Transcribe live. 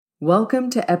Welcome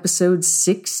to episode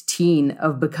 16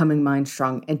 of Becoming Mind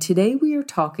Strong, and today we are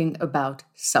talking about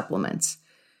supplements.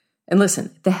 And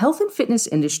listen, the health and fitness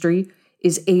industry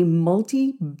is a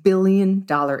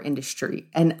multi-billion-dollar industry,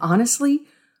 and honestly,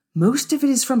 most of it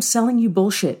is from selling you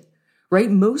bullshit, right?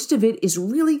 Most of it is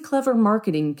really clever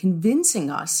marketing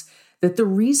convincing us that the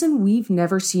reason we've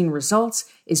never seen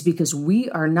results is because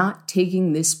we are not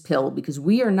taking this pill, because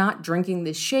we are not drinking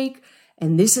this shake,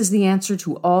 and this is the answer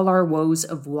to all our woes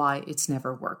of why it's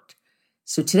never worked.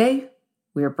 So today,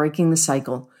 we are breaking the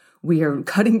cycle. We are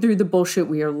cutting through the bullshit.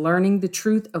 We are learning the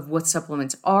truth of what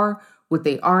supplements are, what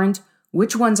they aren't,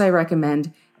 which ones I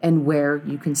recommend, and where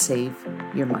you can save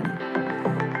your money.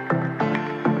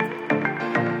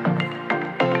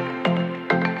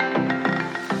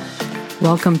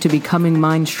 Welcome to Becoming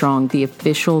Mind Strong, the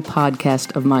official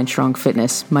podcast of Mind Strong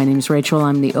Fitness. My name is Rachel.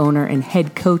 I'm the owner and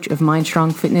head coach of Mind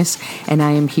Strong Fitness, and I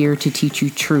am here to teach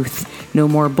you truth. No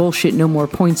more bullshit, no more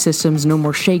point systems, no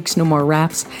more shakes, no more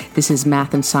wraps. This is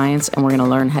math and science, and we're going to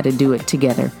learn how to do it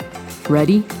together.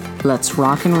 Ready? Let's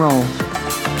rock and roll.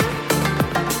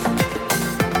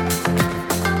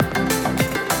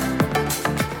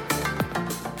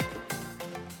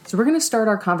 So we're going to start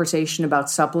our conversation about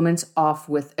supplements off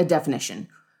with a definition.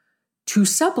 To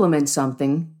supplement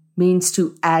something means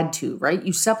to add to, right?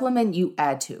 You supplement, you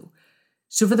add to.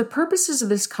 So for the purposes of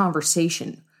this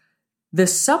conversation, the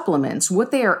supplements,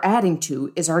 what they are adding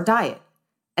to is our diet.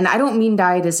 And I don't mean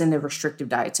diet as in a restrictive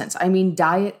diet sense. I mean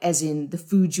diet as in the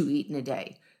food you eat in a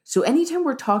day. So anytime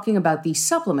we're talking about these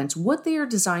supplements, what they are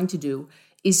designed to do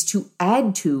is to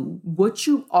add to what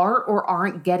you are or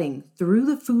aren't getting through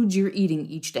the foods you're eating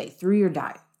each day, through your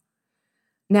diet.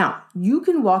 Now, you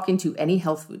can walk into any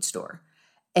health food store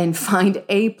and find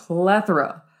a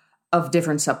plethora of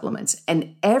different supplements,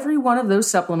 and every one of those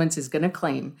supplements is going to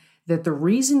claim that the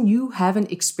reason you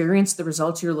haven't experienced the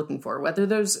results you're looking for, whether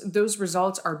those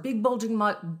results are big bulging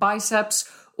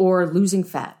biceps or losing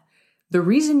fat, the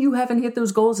reason you haven't hit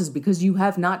those goals is because you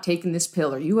have not taken this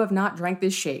pill or you have not drank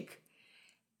this shake.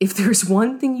 If there's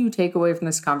one thing you take away from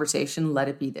this conversation, let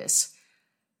it be this.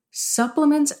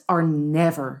 Supplements are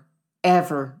never,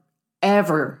 ever,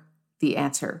 ever the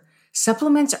answer.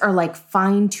 Supplements are like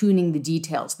fine-tuning the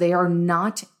details. They are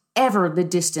not ever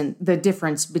the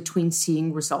difference between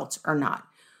seeing results or not.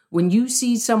 When you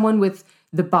see someone with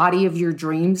the body of your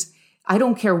dreams, I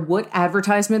don't care what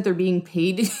advertisement they're being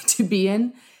paid to be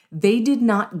in, they did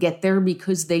not get there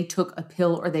because they took a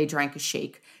pill or they drank a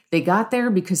shake. They got there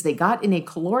because they got in a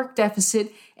caloric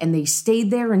deficit and they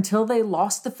stayed there until they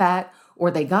lost the fat,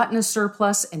 or they got in a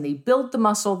surplus and they built the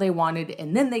muscle they wanted,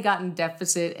 and then they got in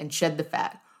deficit and shed the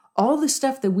fat. All the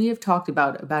stuff that we have talked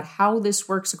about how this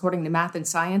works according to math and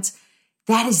science,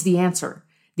 that is the answer.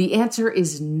 The answer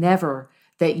is never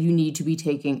that you need to be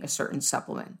taking a certain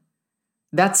supplement.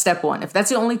 That's step one. If that's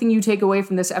the only thing you take away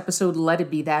from this episode, let it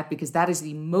be that, because that is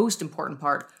the most important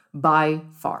part by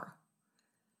far.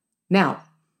 Now,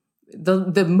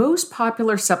 the most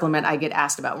popular supplement I get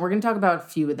asked about, and we're going to talk about a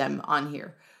few of them on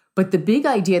here, but the big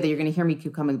idea that you're going to hear me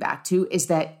keep coming back to is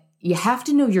that you have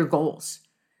to know your goals,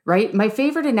 right? My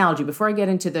favorite analogy, before I get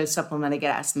into the supplement I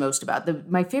get asked the most about,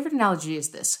 my favorite analogy is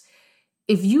this.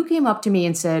 If you came up to me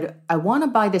and said, I want to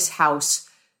buy this house,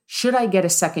 should I get a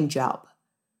second job?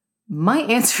 My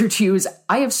answer to you is,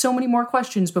 I have so many more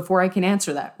questions before I can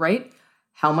answer that, right?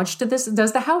 How much does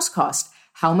the house cost?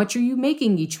 How much are you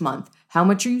making each month? How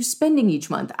much are you spending each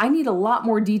month? I need a lot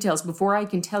more details before I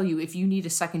can tell you if you need a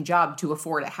second job to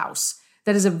afford a house.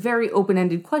 That is a very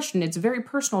open-ended question. It's very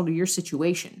personal to your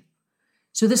situation.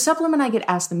 So the supplement I get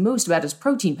asked the most about is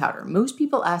protein powder. Most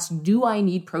people ask, do I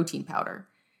need protein powder?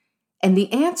 And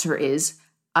the answer is,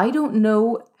 I don't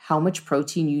know how much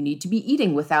protein you need to be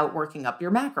eating without working up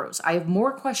your macros. I have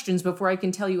more questions before I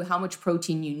can tell you how much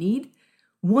protein you need.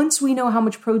 Once we know how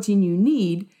much protein you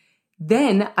need,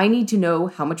 then I need to know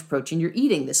how much protein you're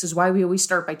eating. This is why we always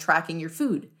start by tracking your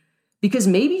food. Because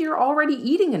maybe you're already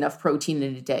eating enough protein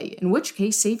in a day, in which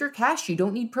case, save your cash. You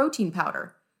don't need protein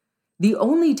powder. The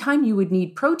only time you would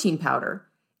need protein powder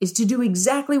is to do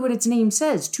exactly what its name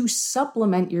says, to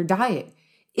supplement your diet.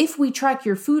 If we track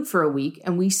your food for a week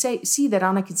and we see that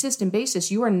on a consistent basis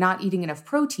you are not eating enough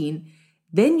protein,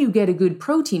 then you get a good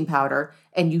protein powder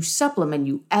and you supplement,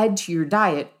 you add to your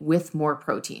diet with more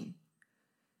protein.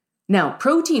 Now,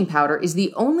 protein powder is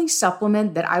the only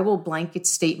supplement that I will blanket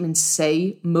statements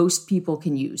say most people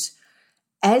can use.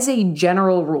 As a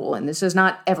general rule, and this is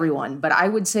not everyone, but I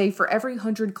would say for every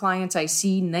 100 clients I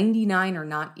see, 99 are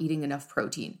not eating enough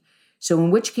protein. So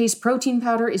in which case, protein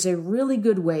powder is a really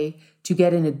good way to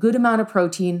get in a good amount of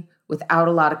protein without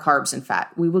a lot of carbs and fat.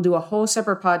 We will do a whole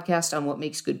separate podcast on what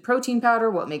makes good protein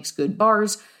powder, what makes good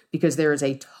bars, because there is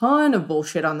a ton of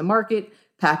bullshit on the market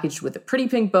packaged with a pretty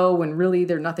pink bow when really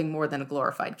they're nothing more than a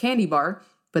glorified candy bar,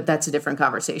 but that's a different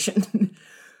conversation.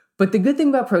 But the good thing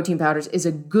about protein powders is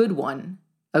a good one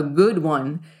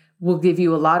will give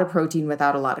you a lot of protein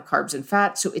without a lot of carbs and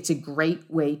fat, so it's a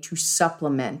great way to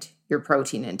supplement your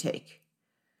protein intake.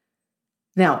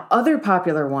 Now, other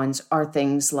popular ones are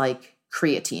things like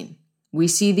creatine. We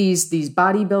see these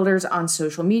bodybuilders on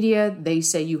social media, they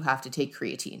say you have to take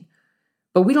creatine.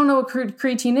 But we don't know what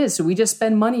creatine is, so we just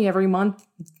spend money every month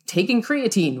taking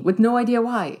creatine with no idea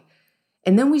why.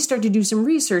 And then we start to do some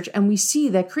research and we see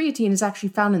that creatine is actually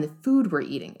found in the food we're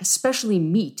eating, especially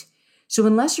meat. So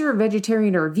unless you're a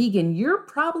vegetarian or a vegan, you're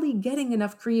probably getting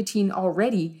enough creatine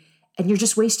already and you're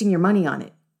just wasting your money on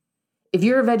it. If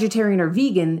you're a vegetarian or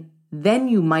vegan, then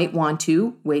you might want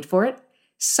to, wait for it,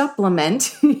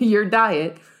 supplement your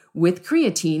diet with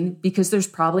creatine because there's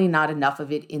probably not enough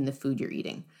of it in the food you're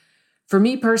eating. For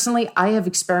me personally, I have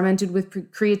experimented with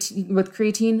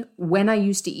creatine when I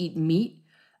used to eat meat.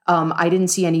 I didn't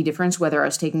see any difference whether I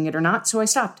was taking it or not, so I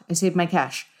stopped. I saved my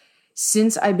cash.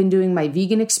 Since I've been doing my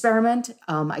vegan experiment,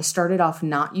 I started off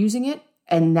not using it,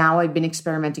 and now I've been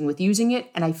experimenting with using it,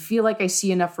 and I feel like I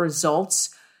see enough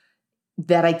results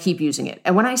that I keep using it.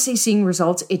 And when I say seeing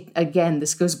results,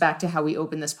 this goes back to how we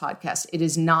opened this podcast. It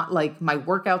is not like my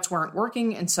workouts weren't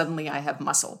working and suddenly I have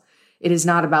muscle. It is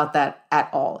not about that at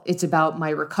all. It's about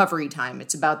my recovery time.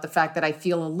 It's about the fact that I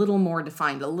feel a little more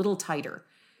defined, a little tighter.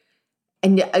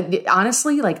 And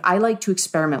honestly, I like to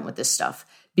experiment with this stuff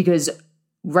because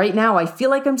right now I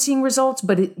feel like I'm seeing results,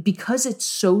 but because it's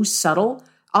so subtle,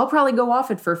 I'll probably go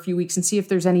off it for a few weeks and see if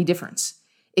there's any difference.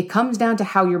 It comes down to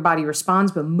how your body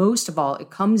responds, but most of all, it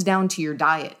comes down to your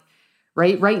diet,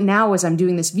 right? Right now, as I'm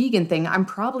doing this vegan thing, I'm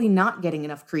probably not getting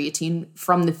enough creatine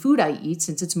from the food I eat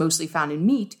since it's mostly found in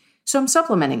meat, so I'm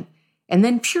supplementing. And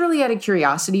then purely out of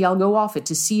curiosity, I'll go off it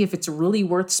to see if it's really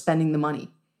worth spending the money.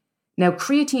 Now,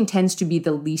 creatine tends to be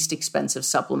the least expensive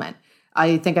supplement.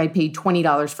 I think I paid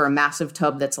 $20 for a massive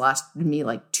tub that's lasted me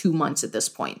like 2 months at this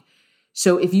point.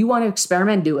 So if you want to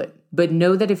experiment, do it. But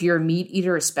know that if you're a meat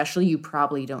eater especially, you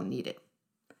probably don't need it.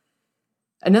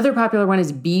 Another popular one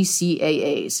is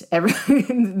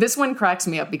BCAAs. This one cracks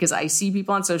me up because I see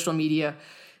people on social media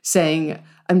saying,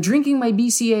 I'm drinking my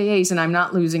BCAAs and I'm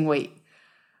not losing weight.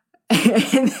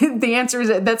 And the answer is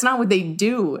that that's not what they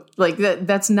do.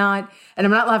 That's not, and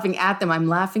I'm not laughing at them. I'm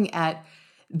laughing at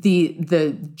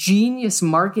the genius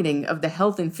marketing of the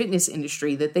health and fitness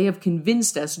industry that they have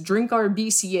convinced us, drink our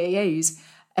BCAAs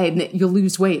and you'll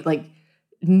lose weight.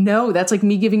 No, that's like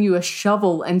me giving you a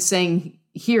shovel and saying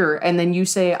here, and then you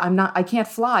say, I can't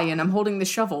fly and I'm holding the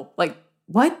shovel.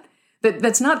 What?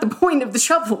 That's not the point of the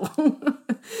shovel.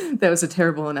 That was a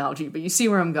terrible analogy, but you see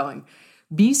where I'm going.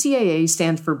 BCAA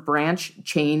stands for branch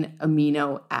chain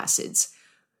amino acids.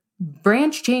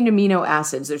 Branch chain amino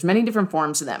acids, there's many different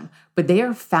forms of them, but they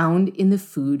are found in the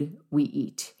food we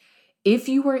eat. If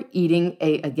you are eating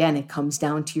again, it comes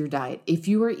down to your diet. If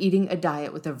you are eating a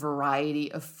diet with a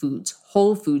variety of foods,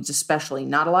 whole foods especially,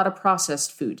 not a lot of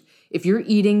processed food, if you're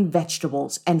eating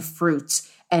vegetables and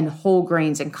fruits and whole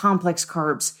grains and complex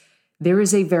carbs, there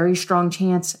is a very strong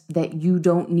chance that you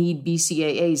don't need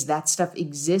BCAAs. That stuff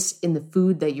exists in the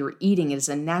food that you're eating. It is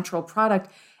a natural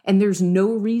product, and there's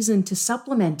no reason to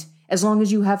supplement as long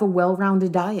as you have a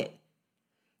well-rounded diet.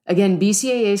 Again,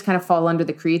 BCAAs kind of fall under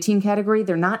the creatine category.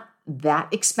 They're not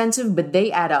that expensive, but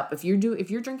they add up. If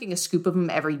you're drinking a scoop of them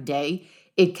every day,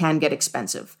 it can get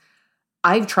expensive.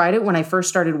 I've tried it when I first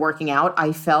started working out.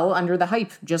 I fell under the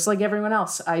hype, just like everyone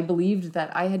else. I believed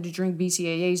that I had to drink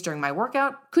BCAAs during my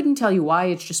workout. Couldn't tell you why.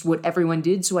 It's just what everyone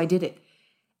did, so I did it.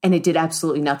 And it did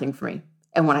absolutely nothing for me.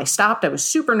 And when I stopped, I was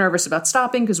super nervous about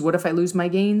stopping because what if I lose my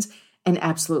gains? And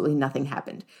absolutely nothing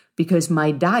happened because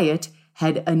my diet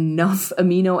had enough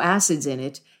amino acids in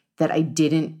it that I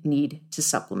didn't need to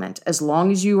supplement. As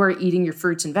long as you are eating your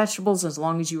fruits and vegetables, as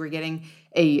long as you are getting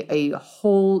a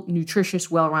whole,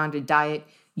 nutritious, well-rounded diet,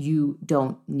 you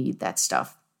don't need that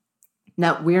stuff.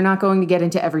 Now, we're not going to get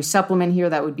into every supplement here.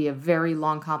 That would be a very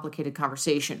long, complicated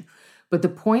conversation. But the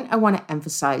point I want to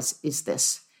emphasize is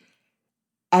this.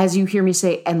 As you hear me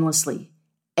say endlessly,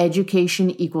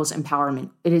 education equals empowerment.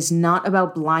 It is not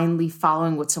about blindly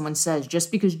following what someone says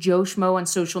just because Joe Schmo on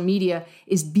social media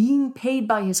is being paid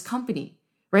by his company,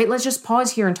 right? Let's just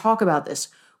pause here and talk about this.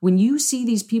 When you see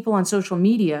these people on social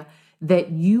media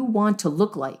that you want to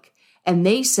look like, and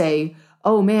they say,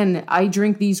 oh man, I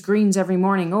drink these greens every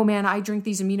morning. Oh man, I drink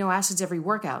these amino acids every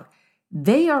workout.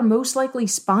 They are most likely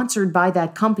sponsored by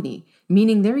that company,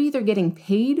 meaning they're either getting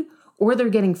paid or they're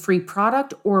getting free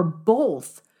product, or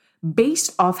both,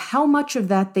 based off how much of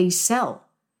that they sell.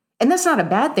 And that's not a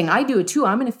bad thing. I do it too.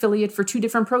 I'm an affiliate for 2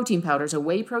 different protein powders, a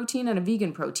whey protein and a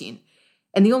vegan protein.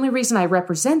 And the only reason I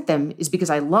represent them is because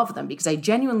I love them, because I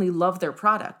genuinely love their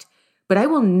product. But I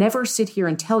will never sit here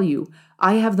and tell you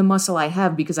I have the muscle I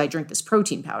have because I drink this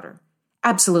protein powder.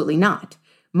 Absolutely not.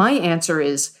 My answer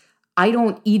is I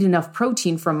don't eat enough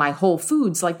protein from my whole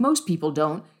foods like most people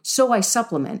don't, so I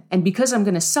supplement. And because I'm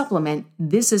going to supplement,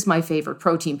 this is my favorite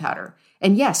protein powder.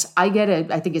 And yes, I get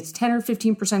I think it's 10 or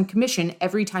 15% commission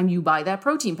every time you buy that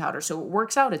protein powder. So it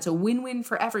works out. It's a win-win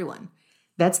for everyone.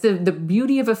 That's the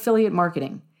beauty of affiliate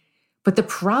marketing. But the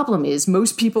problem is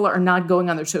most people are not going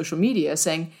on their social media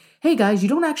saying, hey guys, you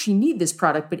don't actually need this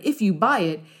product, but if you buy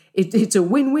it, it's a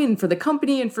win-win for the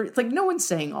company and for, like, no one's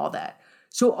saying all that.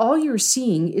 So all you're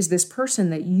seeing is this person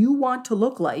that you want to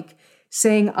look like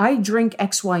saying, I drink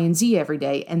X, Y, and Z every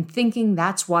day, and thinking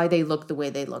that's why they look the way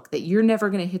they look, that you're never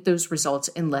going to hit those results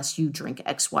unless you drink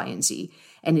X, Y, and Z.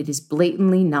 And it is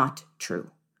blatantly not true.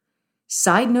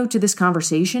 Side note to this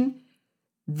conversation,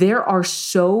 there are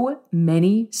so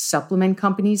many supplement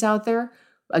companies out there.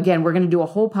 Again, we're going to do a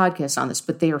whole podcast on this,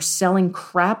 but they are selling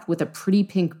crap with a pretty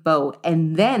pink bow.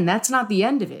 And then that's not the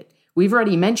end of it. We've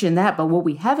already mentioned that, but what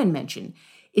we haven't mentioned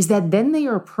is that then they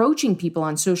are approaching people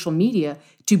on social media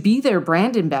to be their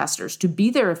brand ambassadors, to be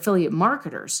their affiliate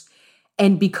marketers.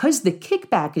 And because the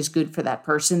kickback is good for that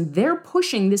person, they're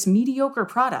pushing this mediocre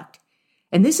product.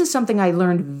 And this is something I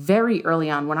learned very early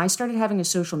on. When I started having a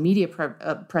social media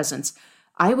presence,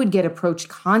 I would get approached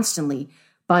constantly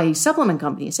by supplement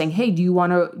companies saying, hey, do you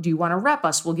want to rep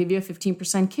us? We'll give you a 15%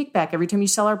 kickback every time you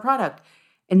sell our product.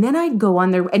 And then I'd go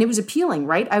on there, and it was appealing,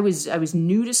 right? I was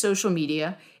new to social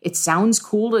media. It sounds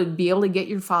cool to be able to get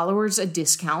your followers a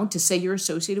discount to say you're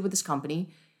associated with this company.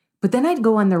 But then I'd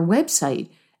go on their website,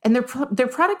 and their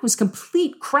product was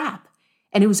complete crap.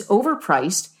 And it was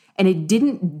overpriced, and it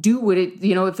didn't do what it,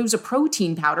 if it was a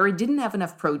protein powder, it didn't have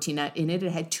enough protein in it.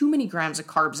 It had too many grams of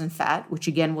carbs and fat, which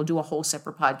again, we'll do a whole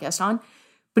separate podcast on.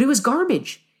 But it was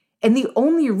garbage. And the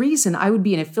only reason I would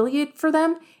be an affiliate for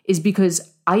them is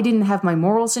because I didn't have my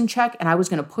morals in check and I was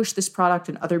going to push this product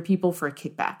on other people for a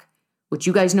kickback, which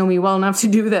you guys know me well enough to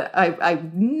do that I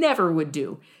never would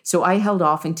do. So I held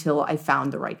off until I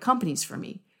found the right companies for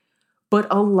me. But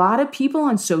a lot of people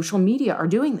on social media are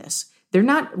doing this. They're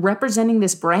not representing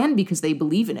this brand because they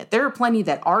believe in it. There are plenty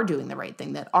that are doing the right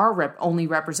thing, that are only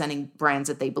representing brands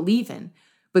that they believe in.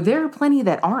 But there are plenty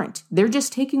that aren't. They're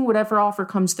just taking whatever offer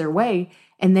comes their way.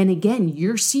 And then again,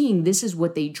 you're seeing this is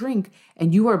what they drink,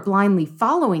 and you are blindly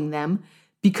following them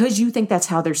because you think that's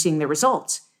how they're seeing their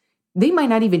results. They might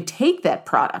not even take that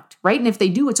product, right? And if they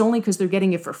do, it's only because they're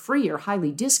getting it for free or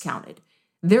highly discounted.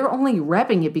 They're only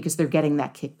repping it because they're getting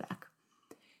that kickback.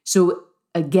 So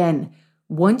again,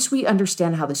 once we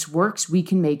understand how this works, we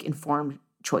can make informed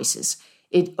choices.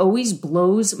 It always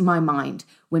blows my mind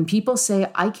when people say,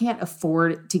 I can't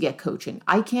afford to get coaching.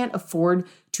 I can't afford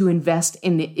to invest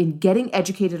in getting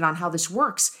educated on how this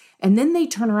works. And then they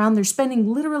turn around, they're spending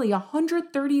literally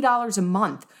 $130 a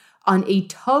month on a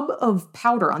tub of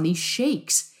powder, on these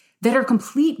shakes that are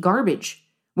complete garbage.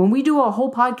 When we do a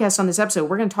whole podcast on this episode,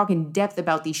 we're going to talk in depth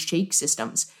about these shake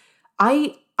systems.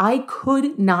 I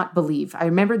could not believe. I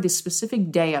remember this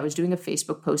specific day I was doing a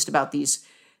Facebook post about these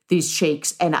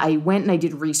shakes, and I went and I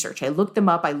did research. I looked them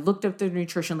up. I looked up their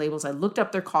nutrition labels. I looked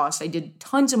up their costs. I did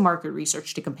tons of market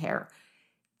research to compare.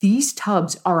 These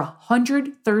tubs are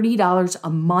 $130 a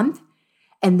month,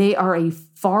 and they are a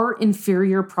far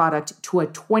inferior product to a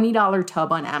 $20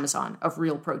 tub on Amazon of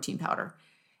real protein powder.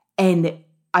 And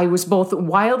I was both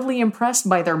wildly impressed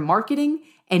by their marketing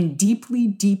and deeply,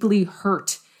 deeply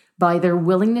hurt by their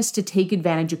willingness to take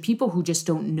advantage of people who just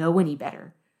don't know any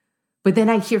better. But then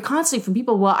I hear constantly from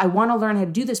people, well, I want to learn how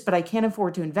to do this, but I can't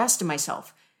afford to invest in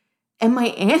myself. And my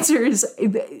answer is,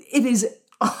 it is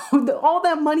all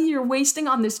that money you're wasting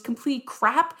on this complete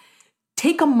crap.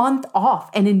 Take a month off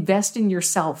and invest in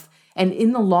yourself. And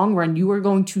in the long run, you are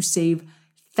going to save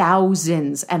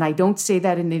thousands. And I don't say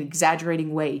that in an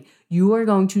exaggerating way. You are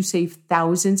going to save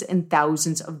thousands and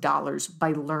thousands of dollars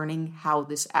by learning how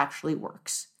this actually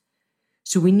works.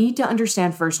 So we need to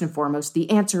understand first and foremost, the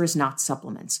answer is not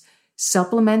supplements.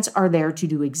 Supplements are there to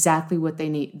do exactly what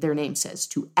their name says,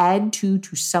 to add to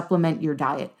supplement your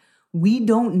diet. We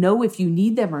don't know if you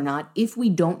need them or not if we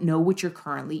don't know what you're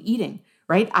currently eating,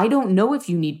 right? I don't know if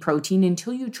you need protein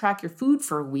until you track your food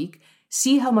for a week,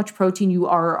 see how much protein you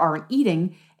are or aren't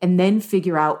eating, and then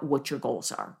figure out what your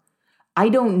goals are. I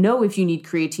don't know if you need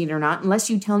creatine or not unless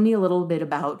you tell me a little bit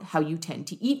about how you tend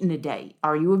to eat in a day.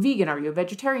 Are you a vegan? Are you a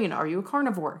vegetarian? Are you a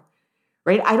carnivore?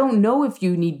 right? I don't know if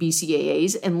you need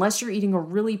BCAAs unless you're eating a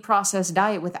really processed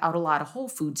diet without a lot of whole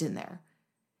foods in there.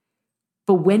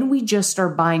 But when we just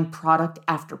start buying product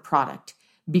after product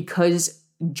because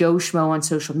Joe Schmo on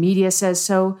social media says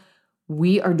so,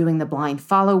 we are doing the blind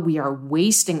follow. We are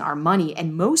wasting our money.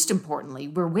 And most importantly,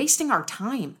 we're wasting our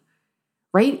time,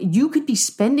 right? You could be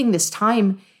spending this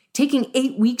time taking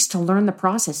 8 weeks to learn the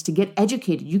process, to get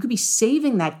educated. You could be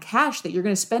saving that cash that you're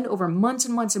going to spend over months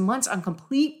and months and months on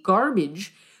complete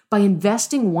garbage by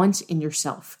investing once in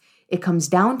yourself. It comes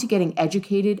down to getting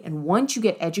educated. And once you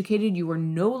get educated, you are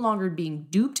no longer being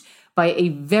duped by a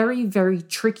very, very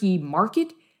tricky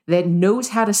market that knows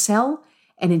how to sell.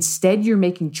 And instead, you're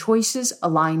making choices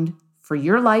aligned for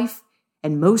your life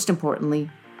and, most importantly,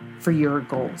 for your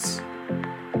goals.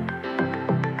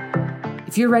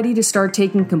 If you're ready to start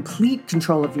taking complete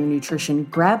control of your nutrition,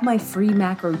 grab my free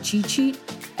macro cheat sheet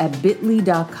at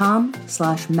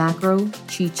bit.ly.com/macro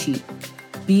cheat sheet.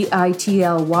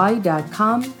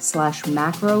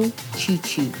 bit.ly.com/macro cheat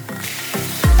sheet.